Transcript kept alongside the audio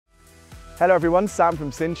Hello everyone, Sam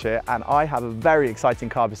from Cinch here, and I have a very exciting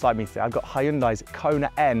car beside me today. I've got Hyundai's Kona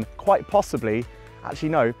N, quite possibly, actually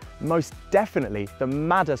no, most definitely the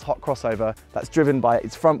maddest hot crossover that's driven by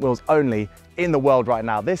its front wheels only in the world right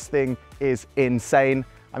now. This thing is insane.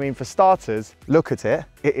 I mean, for starters, look at it.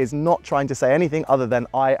 It is not trying to say anything other than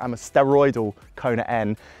I am a steroidal Kona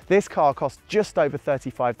N. This car costs just over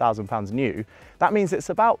 £35,000 new. That means it's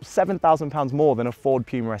about £7,000 more than a Ford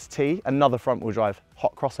Puma ST, another front wheel drive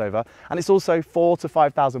hot crossover. And it's also £4,000 to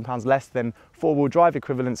 £5,000 less than four wheel drive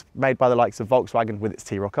equivalents made by the likes of Volkswagen with its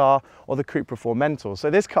T-Roc R or the Cupra 4 Mentor. So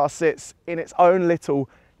this car sits in its own little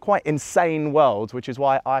quite insane world, which is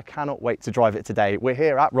why I cannot wait to drive it today. We're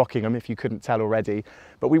here at Rockingham, if you couldn't tell already,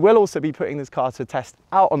 but we will also be putting this car to test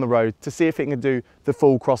out on the road to see if it can do the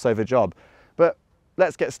full crossover job. But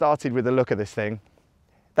let's get started with a look at this thing.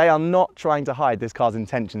 They are not trying to hide this car's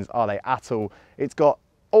intentions, are they, at all? It's got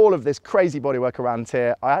all of this crazy bodywork around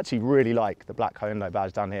here. I actually really like the black Hyundai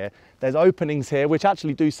badge down here. There's openings here, which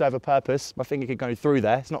actually do serve a purpose. My finger could go through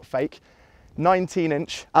there, it's not fake.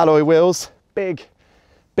 19-inch alloy wheels, big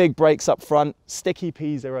brakes up front, sticky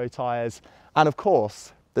P0 tyres, and of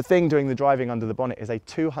course, the thing doing the driving under the bonnet is a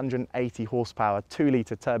 280 horsepower,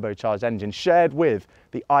 2-litre turbocharged engine shared with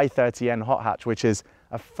the i30N hot hatch, which is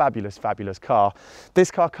a fabulous, fabulous car. This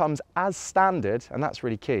car comes as standard, and that's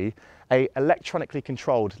really key, a electronically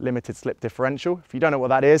controlled limited slip differential. If you don't know what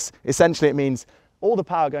that is, essentially it means all the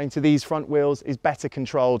power going to these front wheels is better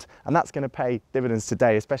controlled, and that's going to pay dividends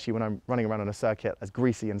today, especially when I'm running around on a circuit as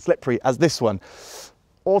greasy and slippery as this one.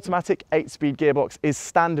 Automatic 8-speed gearbox is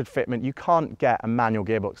standard fitment. You can't get a manual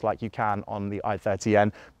gearbox like you can on the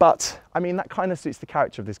i30N, but I mean, that kind of suits the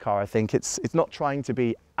character of this car, I think. It's not trying to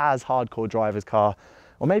be as hardcore driver's car,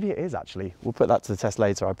 or maybe it is actually. We'll put that to the test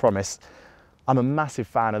later, I promise. I'm a massive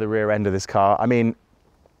fan of the rear end of this car. I mean,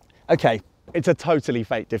 okay, it's a totally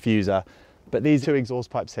fake diffuser, but these two exhaust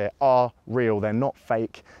pipes here are real, they're not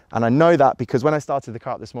fake. And I know that because when I started the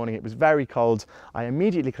car up this morning, it was very cold. I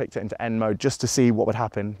immediately clicked it into N mode just to see what would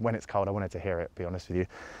happen when it's cold. I wanted to hear it, to be honest with you.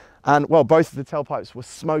 And well, both of the tailpipes were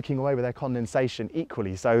smoking away with their condensation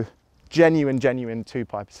equally. So genuine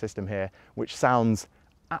two-pipe system here, which sounds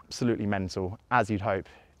absolutely mental, as you'd hope,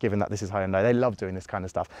 given that this is Hyundai. They love doing this kind of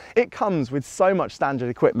stuff. It comes with so much standard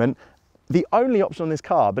equipment. The only option on this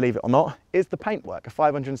car, believe it or not, is the paintwork, a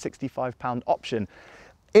 £565 option.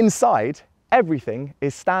 Inside, everything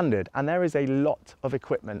is standard, and there is a lot of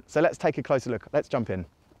equipment. So let's take a closer look. Let's jump in.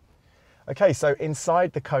 Okay, so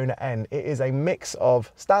inside the Kona N, it is a mix of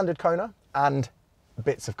standard Kona and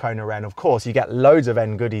bits of Kona N. Of course, you get loads of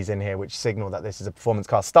N goodies in here which signal that this is a performance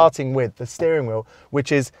car, starting with the steering wheel,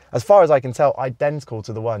 which is, as far as I can tell, identical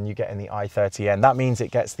to the one you get in the i30N. That means it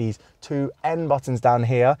gets these two N buttons down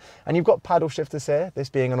here, and you've got paddle shifters here, this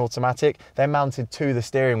being an automatic. They're mounted to the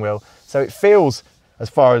steering wheel, so it feels, as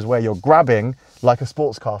far as where you're grabbing, like a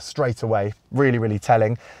sports car straight away. Really, really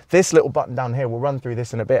telling. This little button down here, we'll run through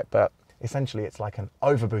this in a bit, but essentially it's like an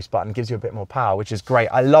overboost button, gives you a bit more power, which is great.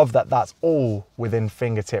 I love that that's all within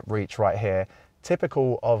fingertip reach right here.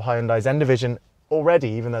 Typical of Hyundai's N division already,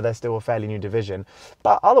 even though they're still a fairly new division.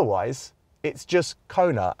 But otherwise, it's just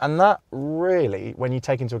Kona. And that really, when you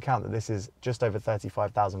take into account that this is just over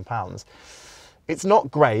 £35,000, it's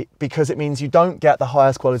not great because it means you don't get the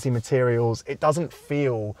highest quality materials. It doesn't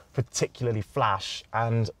feel particularly flash.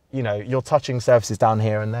 And you know, you're touching surfaces down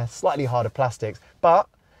here and they're slightly harder plastics, but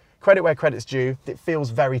credit where credit's due, it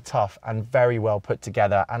feels very tough and very well put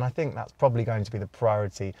together. And I think that's probably going to be the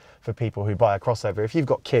priority for people who buy a crossover. If you've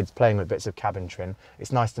got kids playing with bits of cabin trim,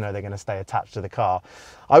 it's nice to know they're going to stay attached to the car.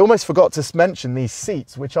 I almost forgot to mention these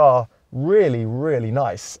seats, which are really, really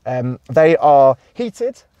nice. They are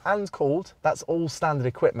heated and cooled. That's all standard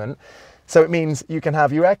equipment. So it means you can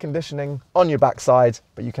have your air conditioning on your backside,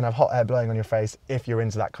 but you can have hot air blowing on your face if you're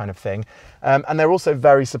into that kind of thing. And they're also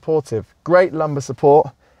very supportive. Great lumbar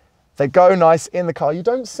support. They go nice in the car. You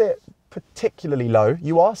don't sit particularly low.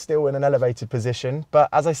 You are still in an elevated position, but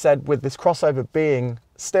as I said, with this crossover being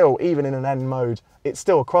still, even in an N mode, it's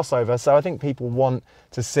still a crossover. So I think people want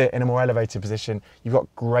to sit in a more elevated position. You've got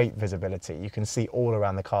great visibility. You can see all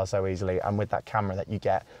around the car so easily. And with that camera that you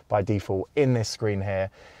get by default in this screen here,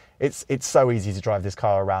 it's so easy to drive this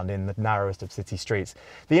car around in the narrowest of city streets.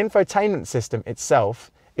 The infotainment system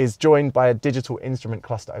itself is joined by a digital instrument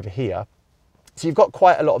cluster over here. So you've got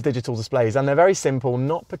quite a lot of digital displays, and they're very simple,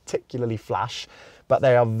 not particularly flash, but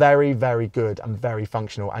they are very, very good and very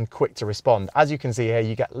functional and quick to respond. As you can see here,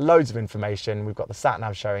 you get loads of information. We've got the sat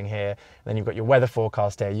nav showing here, and then you've got your weather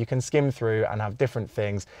forecast here. You can skim through and have different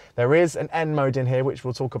things. There is an N mode in here, which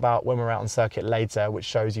we'll talk about when we're out on circuit later, which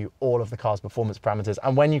shows you all of the car's performance parameters.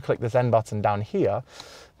 And when you click this N button down here,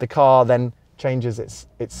 the car then changes its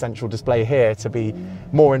central display here to be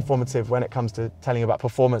more informative when it comes to telling you about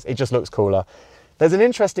performance. It just looks cooler. There's an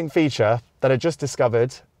interesting feature that I just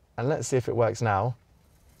discovered, and let's see if it works now.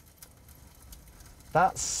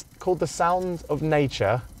 That's called the sound of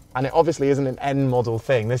nature, and it obviously isn't an N model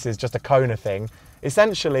thing. This is just a Kona thing.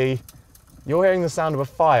 Essentially, you're hearing the sound of a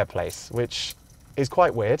fireplace, which is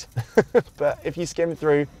quite weird. But if you skim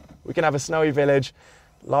through, we can have a snowy village,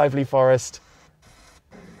 lively forest,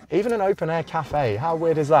 even an open air cafe. How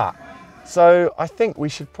weird is that? So I think we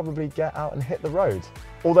should probably get out and hit the road.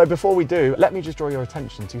 Although before we do, let me just draw your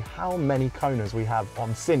attention to how many Konas we have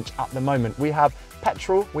on Cinch at the moment. We have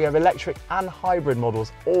petrol, we have electric and hybrid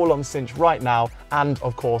models all on Cinch right now, and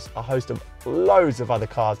of course a host of loads of other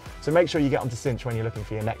cars. So make sure you get onto Cinch when you're looking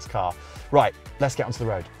for your next car. Right, let's get onto the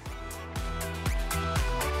road.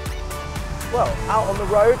 Well, out on the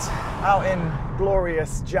road, out in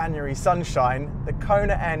glorious January sunshine, the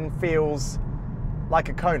Kona N feels like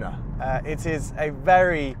a Kona. It is a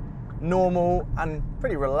very normal and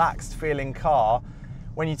pretty relaxed feeling car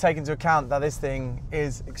when you take into account that this thing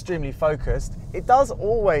is extremely focused. It does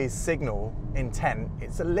always signal intent.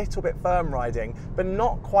 It's a little bit firm riding, but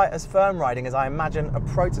not quite as firm riding as I imagine a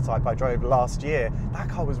prototype I drove last year. That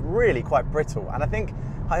car was really quite brittle, and I think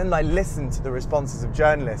Hyundai listened to the responses of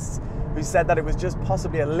journalists who said that it was just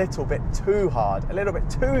possibly a little bit too hard, a little bit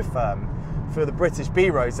too firm for the British B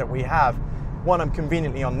roads that we have. One I'm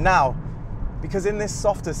conveniently on now, because in this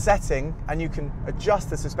softer setting, and you can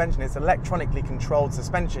adjust the suspension, it's electronically controlled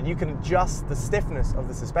suspension, you can adjust the stiffness of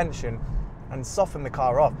the suspension and soften the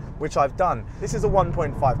car off, which I've done. This is a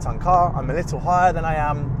 1.5 ton car. I'm a little higher than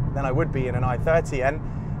I would be in an i30,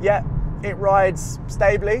 and yet it rides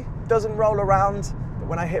stably, doesn't roll around, but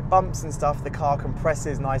when I hit bumps and stuff, the car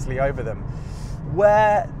compresses nicely over them.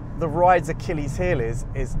 Where the ride's Achilles heel is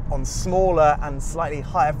on smaller and slightly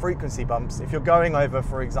higher frequency bumps. If you're going over,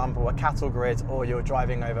 for example, a cattle grid, or you're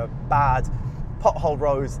driving over bad pothole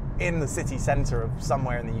roads in the city centre of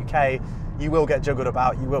somewhere in the UK, you will get juggled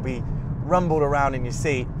about, you will be rumbled around in your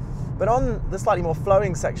seat. But on the slightly more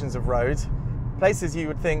flowing sections of road, places you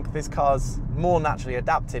would think this car's more naturally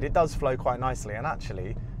adapted, it does flow quite nicely, and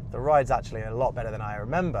actually, the ride's actually a lot better than I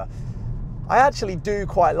remember. I actually do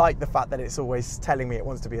quite like the fact that it's always telling me it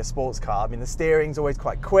wants to be a sports car. I mean, the steering's always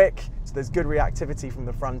quite quick, so there's good reactivity from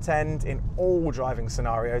the front end in all driving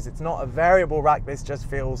scenarios. It's not a variable rack, this just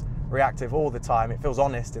feels reactive all the time. It feels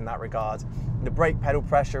honest in that regard. The brake pedal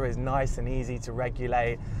pressure is nice and easy to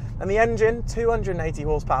regulate. And the engine, 280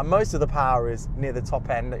 horsepower, most of the power is near the top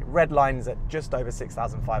end. It red lines at just over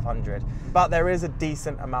 6,500. But there is a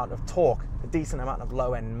decent amount of torque, a decent amount of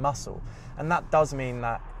low-end muscle. And that does mean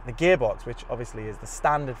that the gearbox, which obviously is the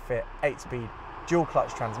standard fit 8-speed dual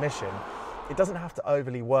clutch transmission, it doesn't have to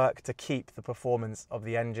overly work to keep the performance of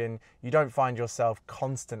the engine. You don't find yourself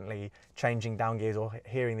constantly changing down gears or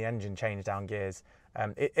hearing the engine change down gears.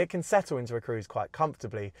 It can settle into a cruise quite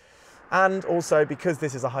comfortably. And also, because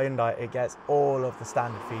this is a Hyundai, it gets all of the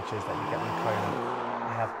standard features that you get on the Kona.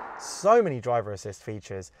 I have so many driver assist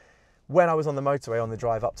features. When I was on the motorway on the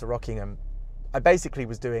drive up to Rockingham, I basically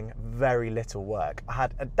was doing very little work. I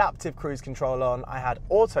had adaptive cruise control on, I had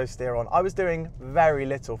auto steer on. I was doing very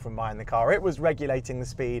little from behind the car. It was regulating the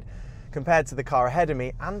speed compared to the car ahead of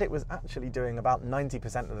me, and it was actually doing about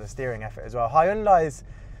 90% of the steering effort as well. Hyundai's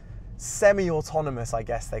semi-autonomous, I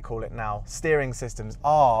guess they call it now, steering systems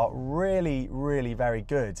are really, really very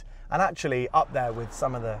good, and actually up there with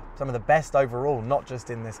some of the best overall, not just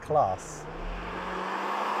in this class.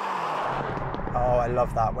 Oh, I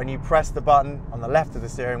love that. When you press the button on the left of the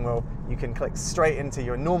steering wheel, you can click straight into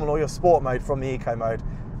your normal or your sport mode from the eco mode,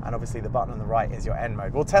 and obviously the button on the right is your N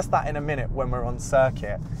mode. We'll test that in a minute when we're on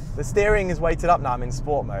circuit. The steering is weighted up now. I'm in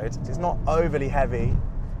sport mode. It's not overly heavy.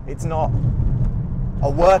 It's not a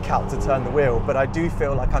workout to turn the wheel, but I do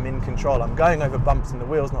feel like I'm in control. I'm going over bumps and the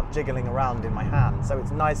wheel's not jiggling around in my hand, so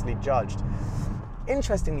it's nicely judged.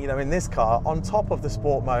 Interestingly though, in this car, on top of the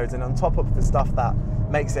sport modes and on top of the stuff that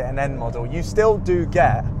makes it an N model, you still do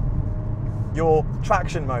get your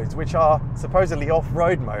traction modes, which are supposedly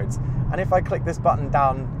off-road modes. And if I click this button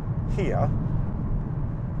down here,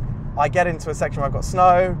 I get into a section where I've got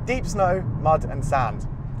snow, deep snow, mud and sand.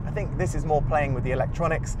 I think this is more playing with the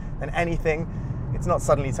electronics than anything. It's not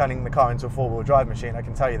suddenly turning the car into a four-wheel drive machine, I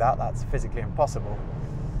can tell you that. That's physically impossible.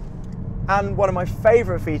 And one of my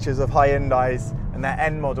favorite features of Hyundai's and their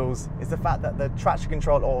N models is the fact that the traction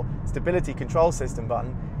control or stability control system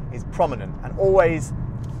button is prominent and always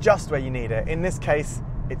just where you need it. In this case,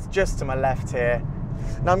 it's just to my left here.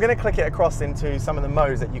 Now I'm going to click it across into some of the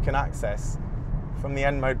modes that you can access from the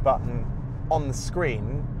N mode button on the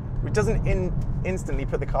screen, which doesn't instantly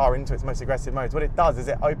put the car into its most aggressive modes. What it does is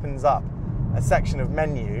it opens up a section of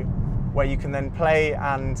menu where you can then play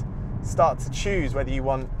and start to choose whether you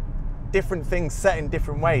want different things set in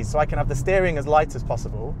different ways. So I can have the steering as light as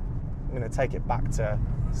possible. I'm going to take it back to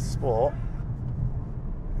sport.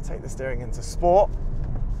 Take the steering into sport.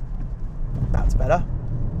 That's better.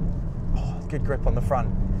 Oh, good grip on the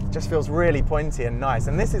front. Just feels really pointy and nice.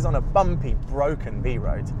 And this is on a bumpy, broken V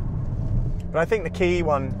road. But I think the key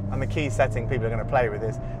one and the key setting people are going to play with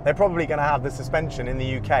is they're probably going to have the suspension in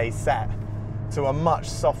the UK set to a much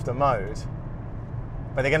softer mode,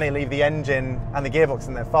 but they're going to leave the engine and the gearbox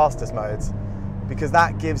in their fastest modes because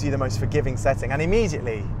that gives you the most forgiving setting. And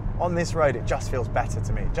immediately on this road, it just feels better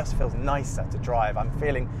to me. It just feels nicer to drive. I'm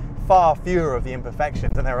feeling far fewer of the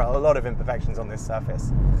imperfections, and there are a lot of imperfections on this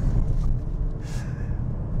surface.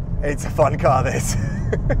 It's a fun car, this.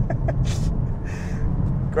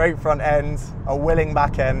 Great front end, a willing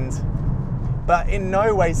back end, but in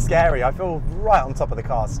no way scary. I feel right on top of the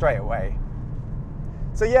car straight away.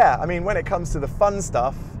 So yeah, I mean, when it comes to the fun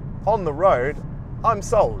stuff on the road, I'm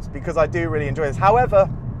sold because I do really enjoy this. However,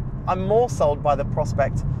 I'm more sold by the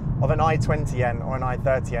prospect of an i20N or an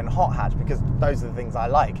i30N hot hatch because those are the things I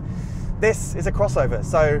like. This is a crossover,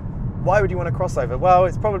 so why would you want a crossover? Well,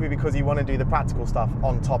 it's probably because you want to do the practical stuff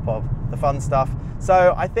on top of the fun stuff.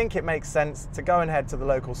 So I think it makes sense to go and head to the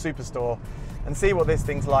local superstore and see what this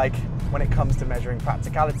thing's like when it comes to measuring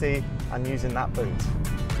practicality and using that boot.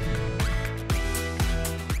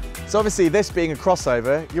 So obviously, this being a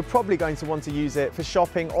crossover, you're probably going to want to use it for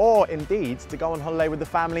shopping or indeed to go on holiday with the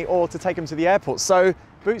family or to take them to the airport. So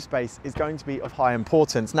boot space is going to be of high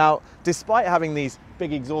importance. Now, despite having these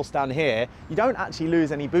big exhausts down here, you don't actually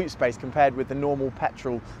lose any boot space compared with the normal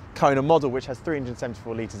petrol Kona model, which has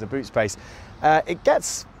 374 litres of boot space. It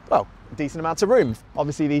gets, well, a decent amount of room.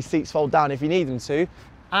 Obviously, these seats fold down if you need them to,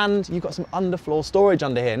 and you've got some underfloor storage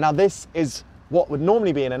under here. Now, this is what would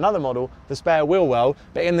normally be in another model, the spare wheel well,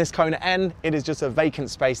 but in this Kona N, it is just a vacant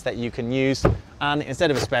space that you can use, and instead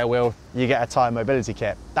of a spare wheel, you get a tyre mobility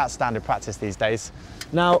kit. That's standard practice these days.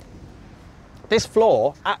 Now, this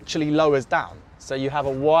floor actually lowers down, so you have a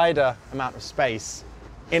wider amount of space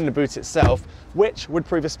in the boot itself, which would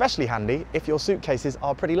prove especially handy if your suitcases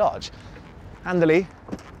are pretty large. Handily,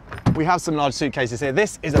 we have some large suitcases here.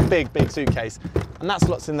 This is a big, big suitcase, and that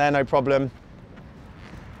slots in there, no problem.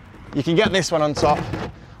 You can get this one on top.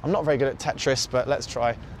 I'm not very good at Tetris, but let's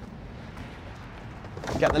try.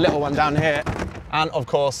 Get the little one down here. And of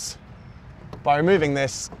course, by removing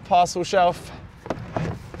this parcel shelf,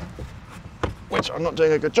 which I'm not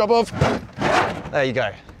doing a good job of, there you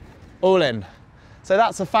go, all in. So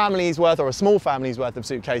that's a family's worth or a small family's worth of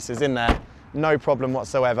suitcases in there, no problem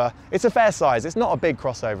whatsoever. It's a fair size. It's not a big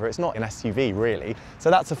crossover. It's not an SUV really. So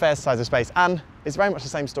that's a fair size of space. And it's very much the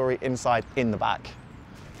same story inside in the back.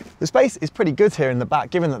 The space is pretty good here in the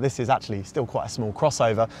back, given that this is actually still quite a small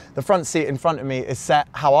crossover. The front seat in front of me is set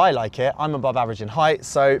how I like it. I'm above average in height,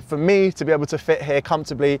 so for me to be able to fit here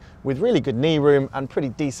comfortably with really good knee room and pretty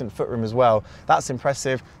decent foot room as well, that's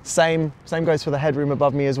impressive. Same goes for the headroom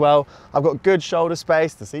above me as well. I've got good shoulder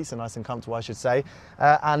space. The seats are nice and comfortable, I should say.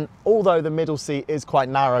 And although the middle seat is quite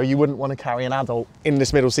narrow, you wouldn't want to carry an adult in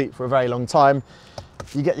this middle seat for a very long time.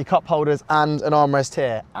 You get your cup holders and an armrest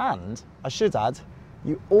here. And I should add,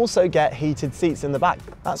 you also get heated seats in the back.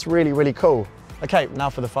 That's really, really cool. Okay, now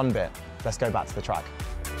for the fun bit. Let's go back to the track.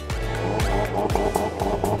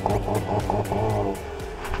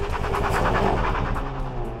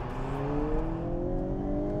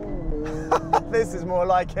 This is more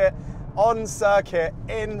like it on circuit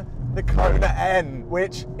in the Kona N,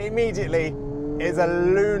 which immediately is a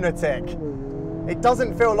lunatic. It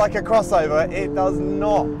doesn't feel like a crossover. It does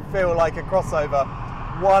not feel like a crossover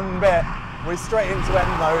one bit. We're straight into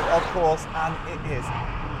N mode, of course, and it is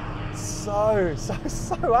so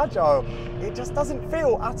agile. It just doesn't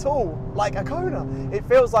feel at all like a Kona. It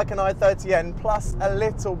feels like an i30N plus a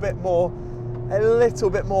little bit more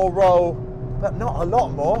roll, but not a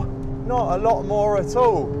lot more at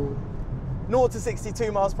all. 0 to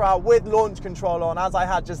 62 miles per hour with launch control on, as I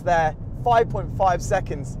had just there, 5.5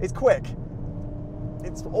 seconds. It's quick.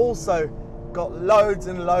 It's also got loads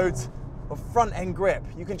and loads of front end grip.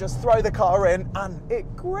 You can just throw the car in and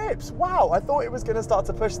it grips. Wow, I thought it was going to start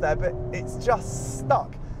to push there, but it's just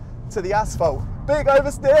stuck to the asphalt. Big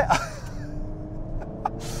oversteer.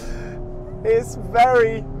 It's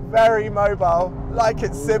very, very mobile, like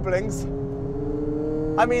its siblings.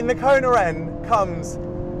 I mean, the Kona N comes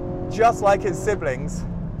just like its siblings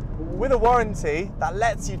with a warranty that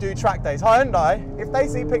lets you do track days. Hyundai, if they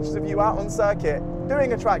see pictures of you out on circuit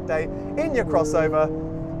doing a track day in your crossover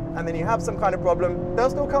and then you have some kind of problem, they'll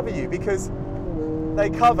still cover you because they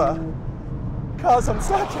cover cars on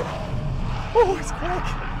circuit. Oh, it's quick.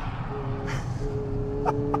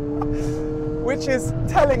 Which is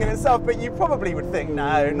telling in itself, but you probably would think,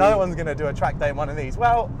 no one's going to do a track day in one of these.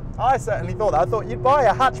 Well, I certainly thought that. I thought you'd buy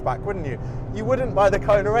a hatchback, wouldn't you? You wouldn't buy the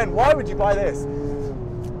Kona N. Why would you buy this?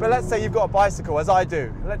 But let's say you've got a bicycle, as I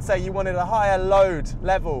do. Let's say you wanted a higher load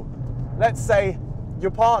level. Let's say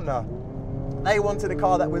your partner, they wanted a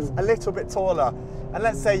car that was a little bit taller. And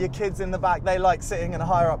let's say your kids in the back, they like sitting in a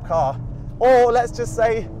higher up car. Or let's just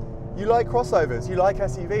say you like crossovers, you like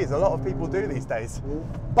SUVs. A lot of people do these days.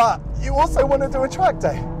 But you also want to do a track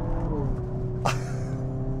day.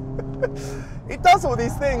 It does all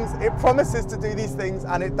these things, it promises to do these things,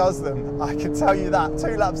 and it does them. I can tell you that,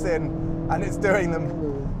 2 laps in, and it's doing them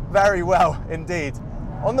very well indeed.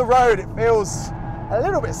 On the road, it feels a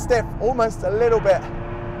little bit stiff, almost a little bit,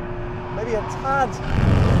 maybe a tad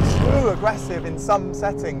too aggressive in some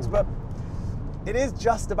settings, but it is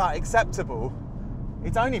just about acceptable.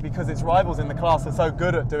 It's only because its rivals in the class are so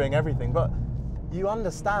good at doing everything, but you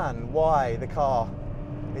understand why the car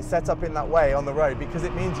is set up in that way on the road, because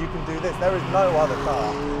it means you can do this. There is no other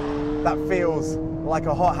car that feels like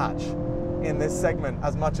a hot hatch in this segment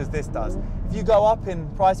as much as this does. If you go up in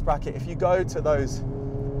price bracket, if you go to those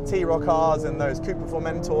T-Roc Rs and those Cooper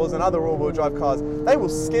Formentors and other all-wheel drive cars, they will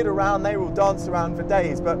skid around, they will dance around for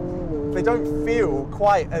days, but they don't feel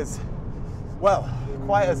quite as, well,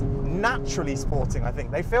 quite as naturally sporting, I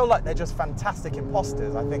think. They feel like they're just fantastic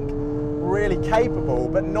imposters, I think. Really capable,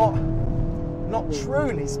 but not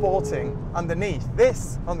truly sporting underneath.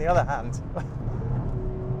 This, on the other hand,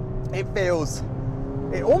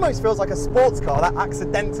 it almost feels like a sports car that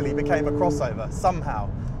accidentally became a crossover somehow.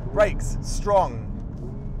 Brakes, strong,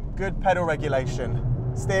 good pedal regulation,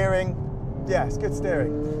 steering, yeah, it's good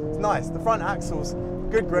steering. It's nice. The front axle's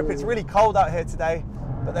good grip. It's really cold out here today,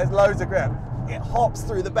 but there's loads of grip. It hops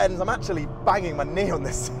through the bends. I'm actually banging my knee on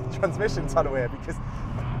this transmission tunnel here because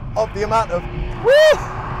of the amount of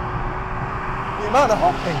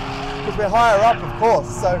hopping, because we're higher up, of course.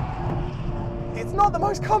 So it's not the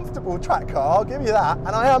most comfortable track car, I'll give you that. And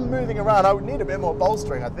I am moving around. I would need a bit more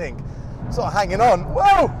bolstering, I think. I'm sort of hanging on.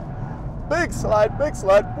 Whoa! Big slide, big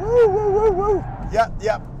slide. Woo, woo, woo, woo.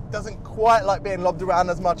 Yep. Doesn't quite like being lobbed around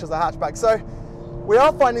as much as a hatchback. So we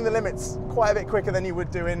are finding the limits quite a bit quicker than you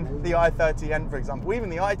would do in the i30N, for example. Even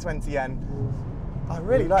the i20N. I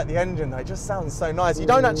really like the engine though, it just sounds so nice. You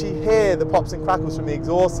don't actually hear the pops and crackles from the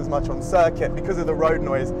exhaust as much on circuit because of the road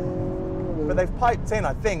noise. But they've piped in,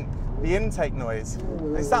 I think, the intake noise.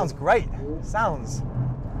 It sounds great. Sounds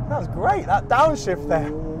great, that downshift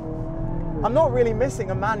there. I'm not really missing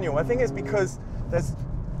a manual. I think it's because it's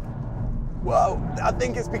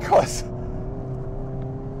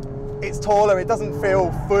taller. It doesn't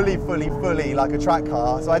feel fully like a track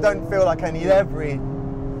car. So I don't feel like I need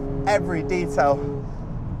every detail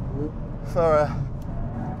for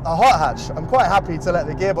a hot hatch. I'm quite happy to let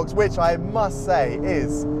the gearbox, which I must say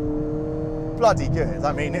is bloody good.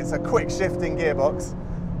 I mean, it's a quick shifting gearbox.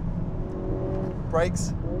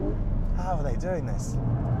 Brakes, how are they doing this?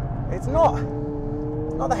 It's not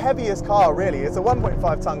the heaviest car really. It's a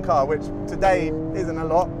 1.5 ton car, which today isn't a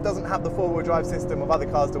lot. Doesn't have the 4-wheel drive system of other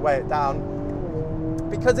cars to weigh it down.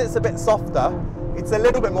 Because it's a bit softer, it's a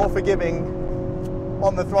little bit more forgiving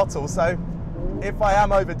on the throttle. So if I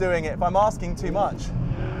am overdoing it, if I'm asking too much,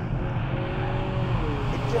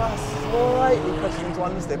 it just slightly pushes into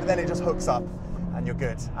understeer, but then it just hooks up and you're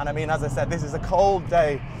good. And I mean, as I said, this is a cold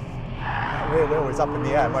day. We're always up in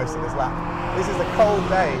the air most of this lap. This is a cold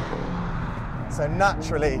day, so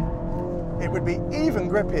naturally it would be even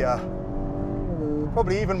grippier,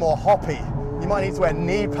 probably even more hoppy. You might need to wear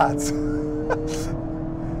knee pads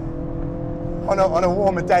on a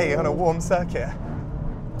warmer day, on a warm circuit.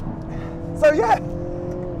 So yeah,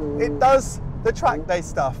 it does the track day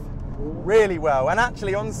stuff really well. And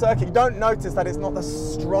actually on circuit, you don't notice that it's not the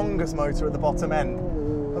strongest motor at the bottom end.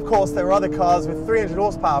 Of course, there are other cars with 300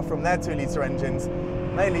 horsepower from their 2-litre engines.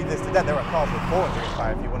 They leave this to death. There are cars with 400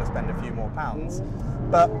 horsepower if you want to spend a few more pounds.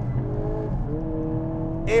 But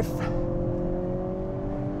if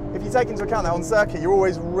you take into account that on circuit, you're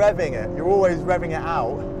always revving it. You're always revving it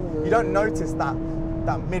out. You don't notice that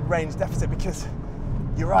mid-range deficit because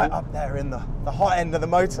you're right up there in the hot end of the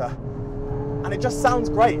motor. And it just sounds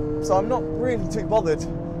great. So I'm not really too bothered.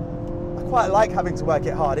 I quite like having to work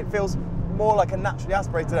it hard. It feels more like a naturally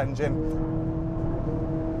aspirated engine.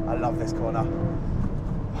 I love this corner.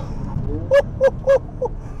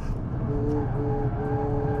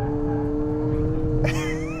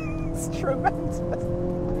 It's tremendous.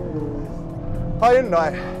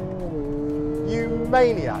 Hyundai, you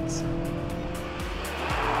maniacs.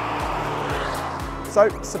 So,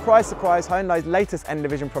 surprise, surprise, Hyundai's latest N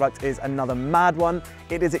Division product is another mad one.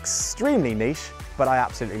 It is extremely niche, but I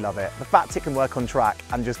absolutely love it. The fact it can work on track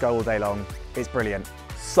and just go all day long is brilliant.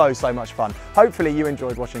 So much fun. Hopefully you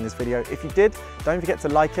enjoyed watching this video. If you did, don't forget to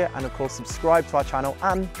like it and of course subscribe to our channel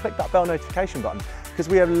and click that bell notification button because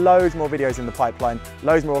we have loads more videos in the pipeline,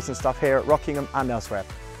 loads more awesome stuff here at Rockingham and elsewhere.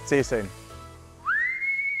 See you soon.